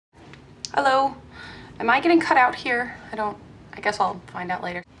Hello. Am I getting cut out here? I guess I'll find out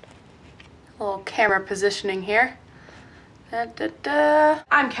later. A little camera positioning here. Da, da, da.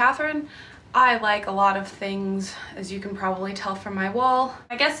 I'm Catherine. I like a lot of things, as you can probably tell from my wall.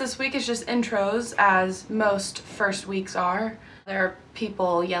 I guess this week is just intros, as most first weeks are. There are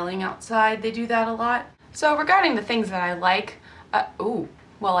people yelling outside, they do that a lot. So regarding the things that I like,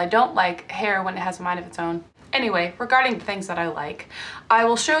 well, I don't like hair when it has a mind of its own. Anyway, regarding the things that I like, I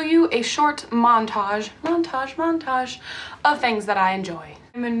will show you a short montage of things that I enjoy.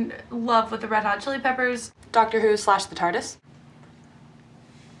 I'm in love with the Red Hot Chili Peppers, Doctor Who / the TARDIS.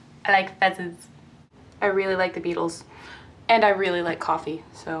 I like fezzes. I really like the Beatles. And I really like coffee,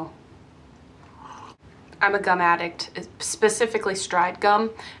 so. I'm a gum addict, specifically stride gum.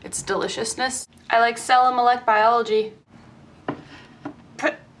 It's deliciousness. I like cell and molecular biology.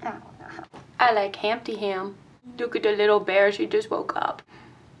 I like Hampty Ham. Look at the little bear, she just woke up.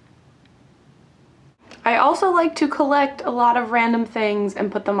 I also like to collect a lot of random things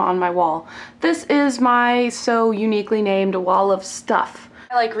and put them on my wall. This is my so uniquely named wall of stuff.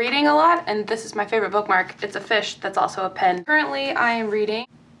 I like reading a lot, and this is my favorite bookmark. It's a fish that's also a pen. Currently, I am reading.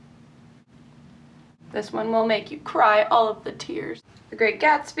 This one will make you cry all of the tears. The Great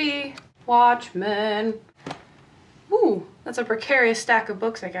Gatsby, Watchmen. Ooh, that's a precarious stack of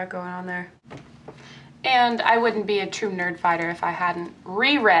books I got going on there. And I wouldn't be a true nerd fighter if I hadn't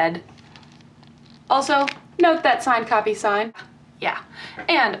reread. Also, note that signed copy sign. Yeah.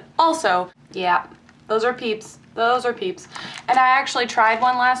 And also, yeah, those are peeps. Those are peeps. And I actually tried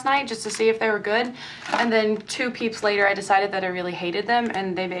one last night just to see if they were good. And then 2 peeps later, I decided that I really hated them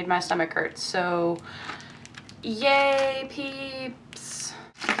and they made my stomach hurt. So, yay, peeps.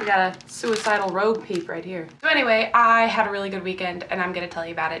 We got a suicidal rogue peep right here. So anyway, I had a really good weekend and I'm gonna tell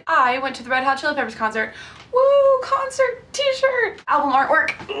you about it. I went to the Red Hot Chili Peppers concert. Woo, concert t-shirt, album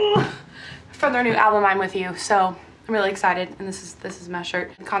artwork. Ugh. From their new album, I'm With You. So I'm really excited, and this is my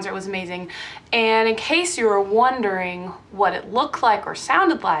shirt. The concert was amazing. And in case you were wondering what it looked like or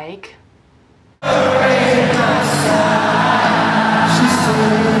sounded like,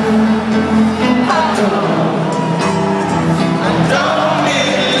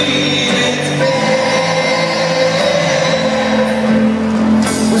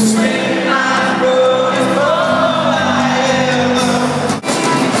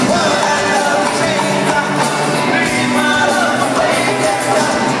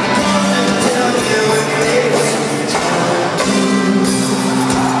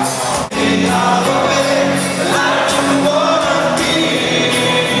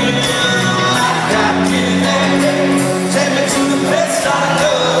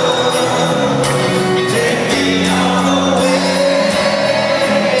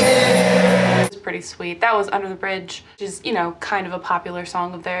 pretty sweet. That was Under the Bridge, which is, you know, kind of a popular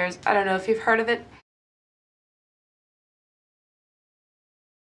song of theirs. I don't know if you've heard of it.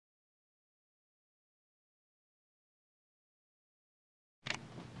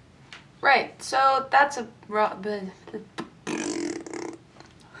 Right, so that's a